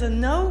letters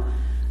and no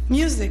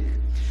music.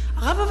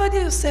 Rav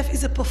Ovadia Yosef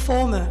is a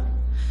performer.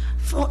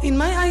 In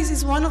my eyes,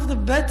 he's one of the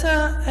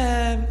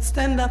better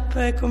stand-up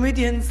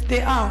comedians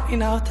there are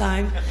in our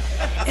time.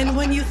 And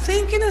when you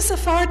think in a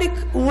Sephardic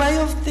way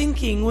of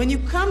thinking, when you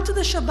come to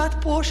the Shabbat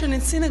portion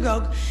in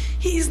synagogue,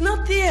 he is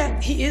not there.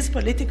 He is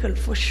political,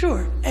 for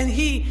sure. And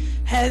he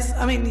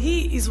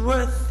is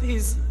worth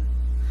his,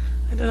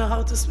 I don't know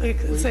how to say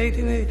it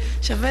in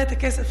שווה את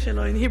הכסף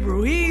שלו in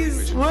Hebrew. He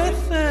is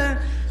worth,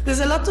 there's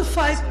a lot to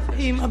fight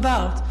him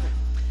about.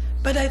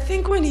 But I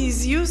think when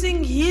he's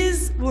using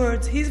his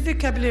words, his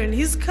vocabulary, and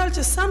his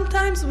culture,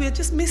 sometimes we are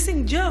just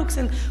missing jokes.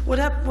 And what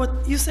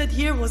you said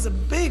here was a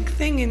big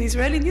thing in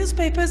Israeli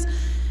newspapers.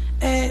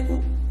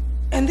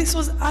 And this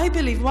was, I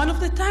believe, one of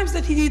the times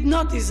that he did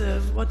not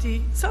deserve what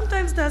he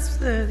sometimes does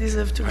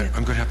deserve to get.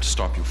 I'm going to have to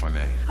stop you if I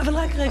may. But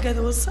like, Rega,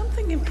 there was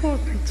something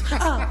important.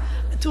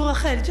 To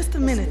Rachel, just a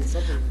minute.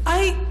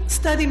 I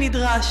study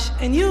Midrash,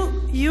 and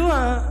you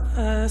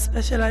are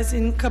specialized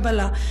in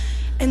Kabbalah.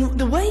 And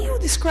the way you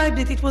described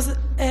it, it was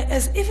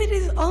as if it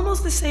is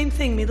almost the same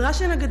thing,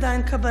 Midrash and Agadah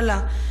and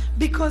Kabbalah,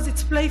 because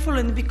it's playful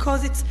and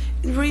because it's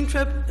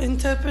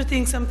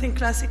reinterpreting something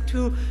classic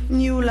to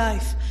new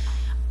life.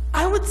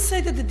 I would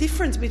say that the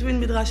difference between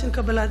Midrash and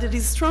Kabbalah that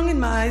is strong in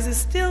my eyes is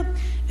still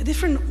a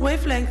different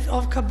wavelength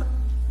of Kabbalah.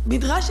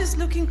 Midrash is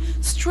looking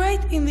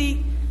straight in the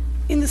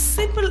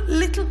simple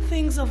little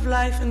things of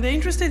life, and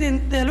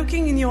they're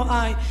looking in your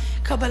eye.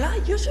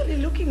 Kabbalah usually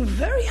looking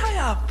very high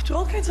up to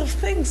all kinds of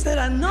things that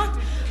are not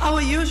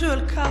our usual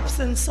cups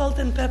and salt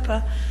and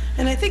pepper.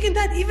 And I think in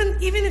that,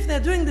 even if they're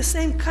doing the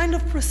same kind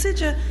of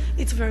procedure,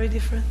 it's very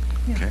different.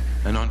 Yeah. Okay,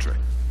 and Andre.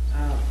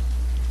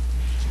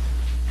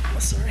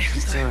 Sorry.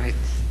 It's all right.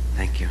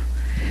 Thank you.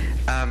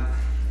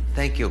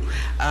 Thank you.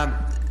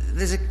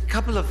 There's a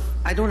couple of,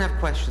 I don't have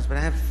questions, but I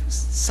have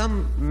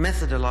some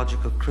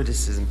methodological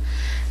criticism.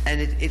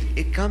 And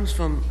it comes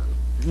from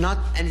not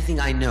anything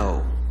I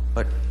know,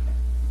 but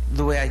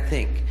the way I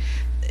think.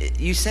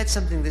 You said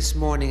something this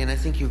morning, and I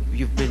think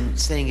you've been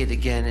saying it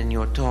again in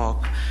your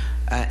talk,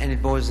 and it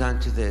boils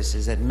down to this,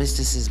 is that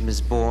mysticism is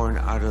born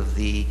out of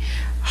the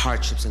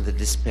hardships and the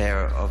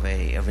despair of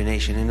a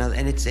nation.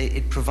 And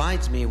it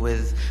provides me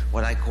with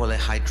what I call a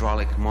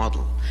hydraulic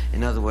model.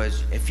 In other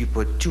words, if you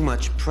put too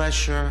much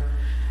pressure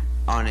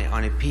on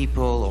a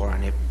people or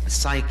on a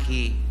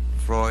psyche,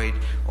 Freud,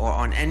 or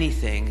on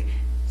anything,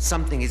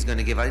 something is going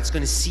to give out. It's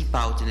going to seep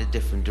out in a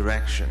different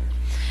direction.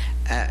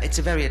 It's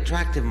a very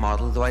attractive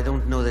model, though I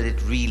don't know that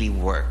it really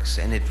works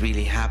and it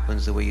really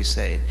happens the way you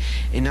say it.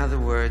 In other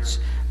words,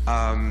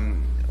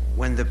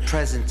 when the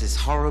present is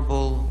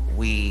horrible,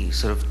 we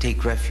sort of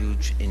take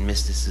refuge in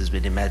mysticism,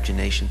 in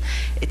imagination.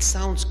 It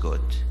sounds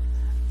good.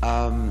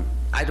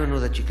 I don't know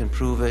that you can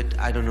prove it.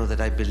 I don't know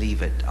that I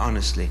believe it,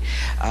 honestly.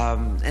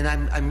 And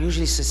I'm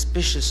usually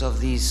suspicious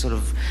of these sort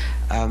of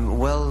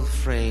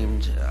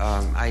well-framed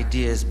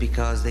ideas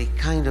because they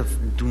kind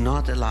of do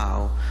not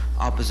allow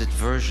opposite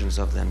versions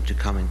of them to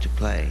come into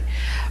play.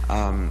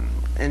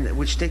 And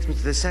which takes me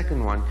to the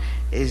second one,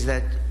 is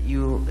that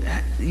you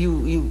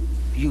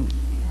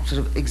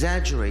sort of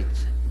exaggerate,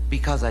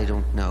 because I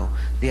don't know,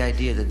 the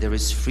idea that there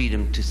is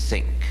freedom to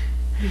think.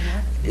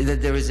 Yeah.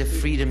 That there is a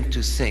freedom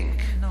to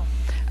think. No.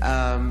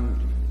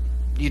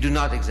 You do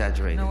not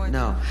exaggerate no, it.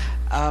 No.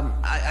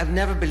 I've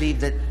never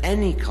believed that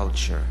any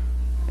culture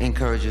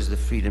encourages the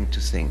freedom to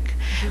think,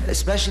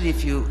 especially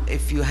if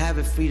you have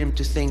a freedom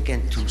to think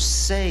and to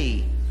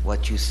say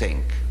what you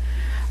think.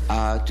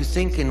 To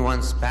think in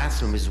one's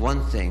bathroom is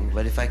one thing,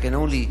 but if I can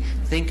only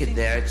think it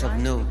there, it's of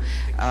no.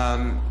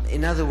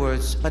 In other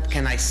words, but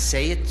can I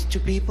say it to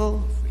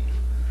people?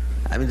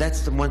 I mean,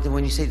 that's the one thing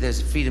when you say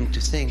there's freedom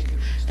to think,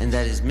 and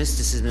that is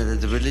mysticism, and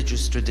that the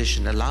religious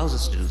tradition allows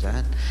us to do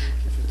that,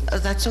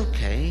 that's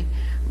okay.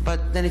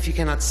 But then if you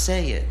cannot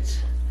say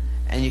it,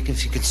 and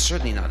if you can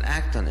certainly not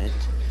act on it,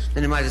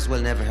 then it might as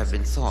well never have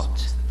been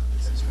thought.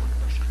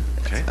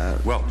 Okay.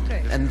 Well,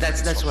 And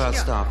that's where I'll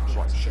stop.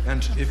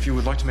 and if you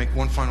would like to make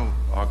one final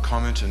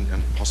comment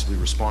and possibly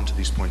respond to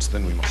these points,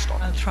 then we must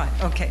stop. I'll try.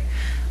 Okay.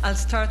 I'll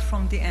start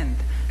from the end.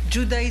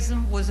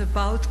 Judaism was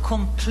about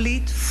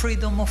complete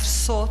freedom of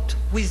thought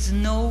with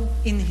no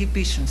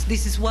inhibitions.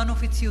 This is one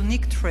of its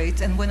unique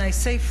traits, and when I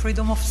say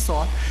freedom of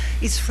thought,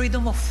 it's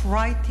freedom of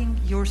writing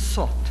your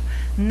thought.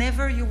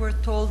 Never you were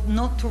told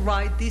not to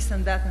write this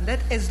and that and that,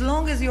 as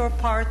long as you're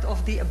part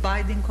of the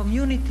abiding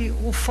community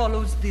who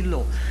follows the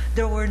law.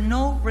 There were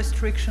no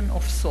restriction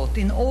of thought.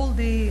 In all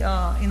the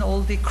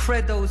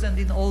credos and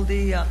in all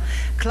the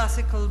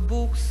classical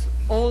books,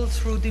 all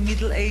through the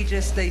Middle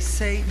Ages, they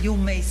say you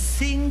may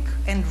think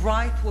and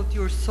write what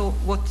your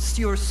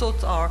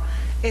thoughts are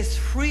as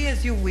free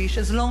as you wish,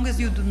 as long as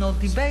you do not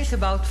debate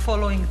about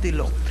following the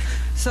law.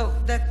 So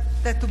that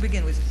to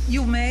begin with.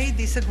 You may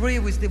disagree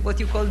with what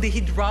you call the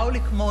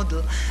hydraulic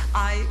model.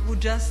 I would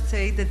just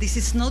say that this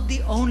is not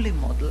the only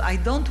model. I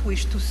don't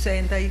wish to say,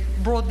 and I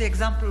brought the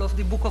example of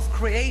the book of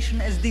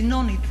creation as the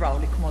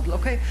non-hydraulic model,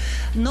 okay?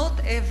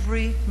 Not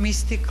every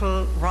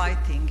mystical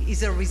writing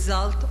is a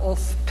result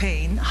of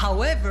pain.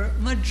 However,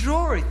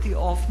 majority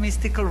of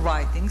mystical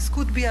writings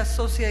could be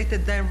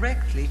associated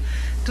directly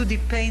to the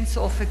pains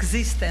of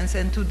existence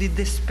and to the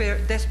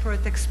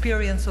desperate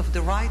experience of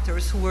the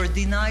writers who were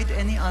denied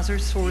any other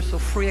source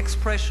of free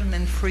expression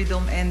and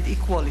freedom and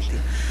equality.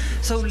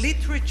 So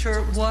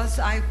literature was,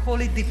 I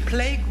call it, the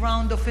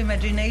playground of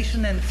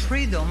imagination and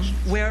freedom,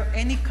 where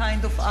any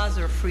kind of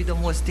other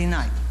freedom was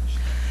denied.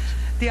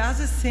 The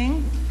other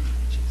thing,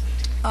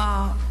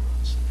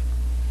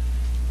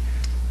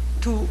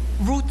 to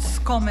Ruth's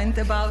comment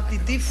about the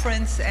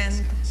difference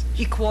and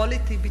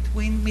equality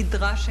between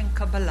Midrash and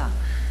Kabbalah.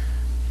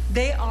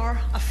 They are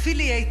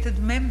affiliated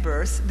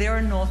members, they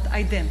are not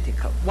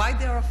identical. Why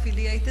they are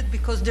affiliated?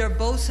 Because they're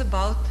both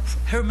about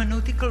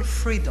hermeneutical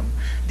freedom.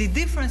 The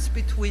difference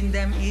between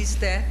them is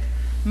that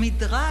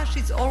Midrash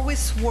is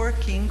always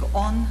working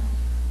on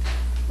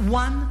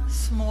one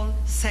small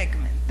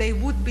segment. They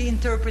would be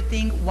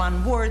interpreting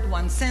one word,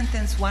 one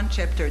sentence, one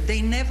chapter. They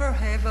never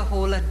have a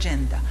whole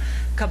agenda.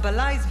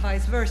 Kabbalah is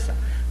vice versa.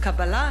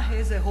 Kabbalah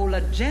has a whole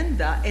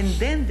agenda, and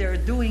then they're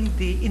doing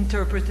the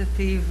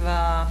interpretative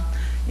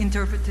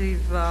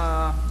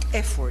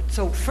effort.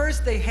 So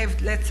first they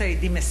have, let's say,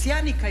 the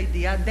messianic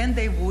idea, then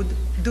they would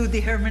do the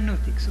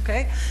hermeneutics,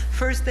 okay?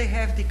 First they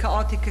have the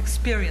chaotic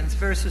experience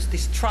versus the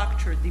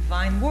structured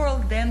divine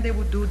world, then they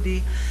would do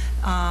the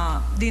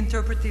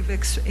interpretative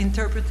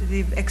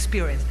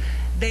experience.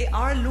 They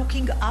are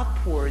looking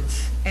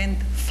upwards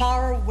and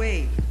far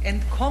away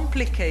and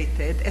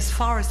complicated as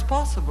far as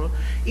possible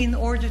in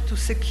order to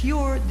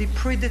secure the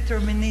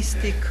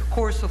predeterministic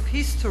course of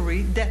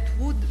history that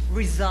would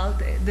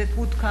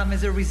come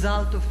as a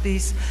result of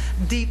these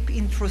deep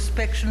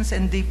introspections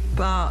and deep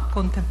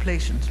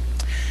contemplations.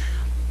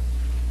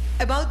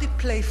 About the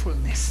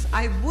playfulness,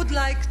 I would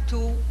like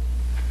to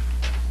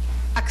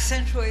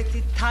accentuate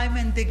it time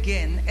and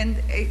again,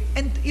 and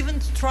even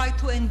try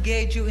to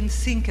engage you and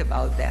think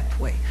about that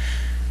way.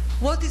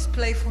 What is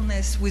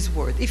playfulness with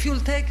word? If you'll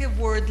take a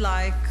word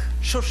like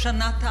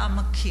Shoshanat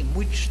Amakim,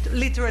 which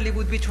literally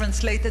would be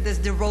translated as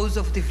the rose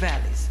of the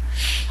valleys.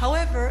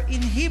 However,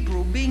 in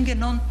Hebrew, being a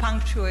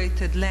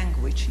non-punctuated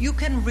language, you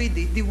can read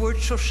it, the word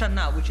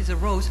Shoshana, which is a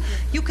rose,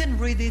 you can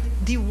read it,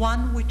 the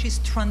one which is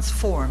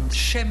transformed,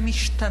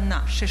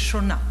 Shemishtana,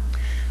 Sheshona.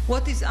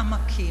 What is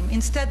Amakim?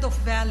 Instead of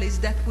valleys,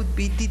 that would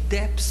be the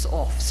depths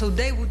of. So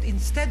they would,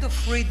 instead of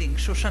reading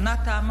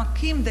Shoshanat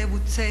Amakim, they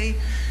would say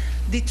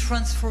the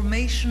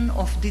transformation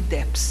of the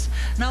depths.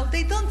 Now,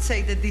 they don't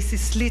say that this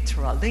is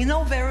literal. They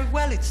know very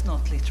well it's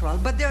not literal,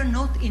 but they're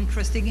not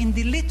interested in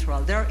the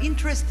literal. They're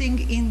interested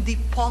in the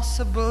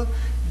possible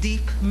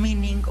deep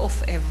meaning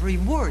of every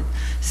word,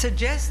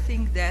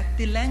 suggesting that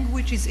the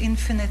language is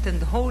infinite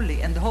and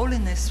holy, and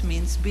holiness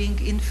means being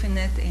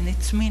infinite in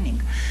its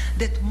meaning.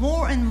 That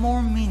more and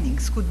more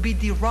meanings could be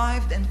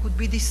derived and could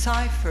be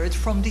deciphered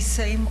from the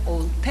same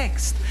old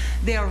text.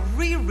 They are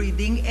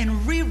rereading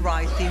and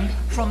rewriting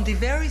from the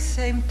very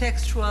same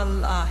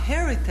textual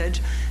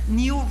heritage,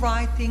 new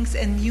writings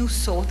and new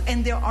thought,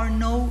 and there are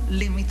no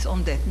limits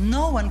on that.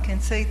 No one can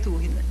say to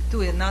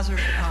another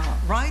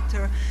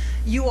writer,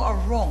 you are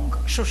wrong.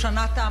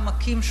 Shoshanat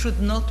Amakim should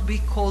not be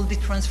called the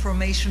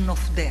transformation of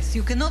death.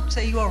 You cannot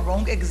say you are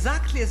wrong,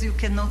 exactly as you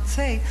cannot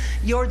say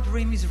your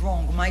dream is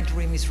wrong, my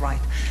dream is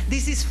right.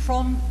 This is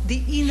from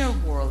the inner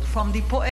world, from the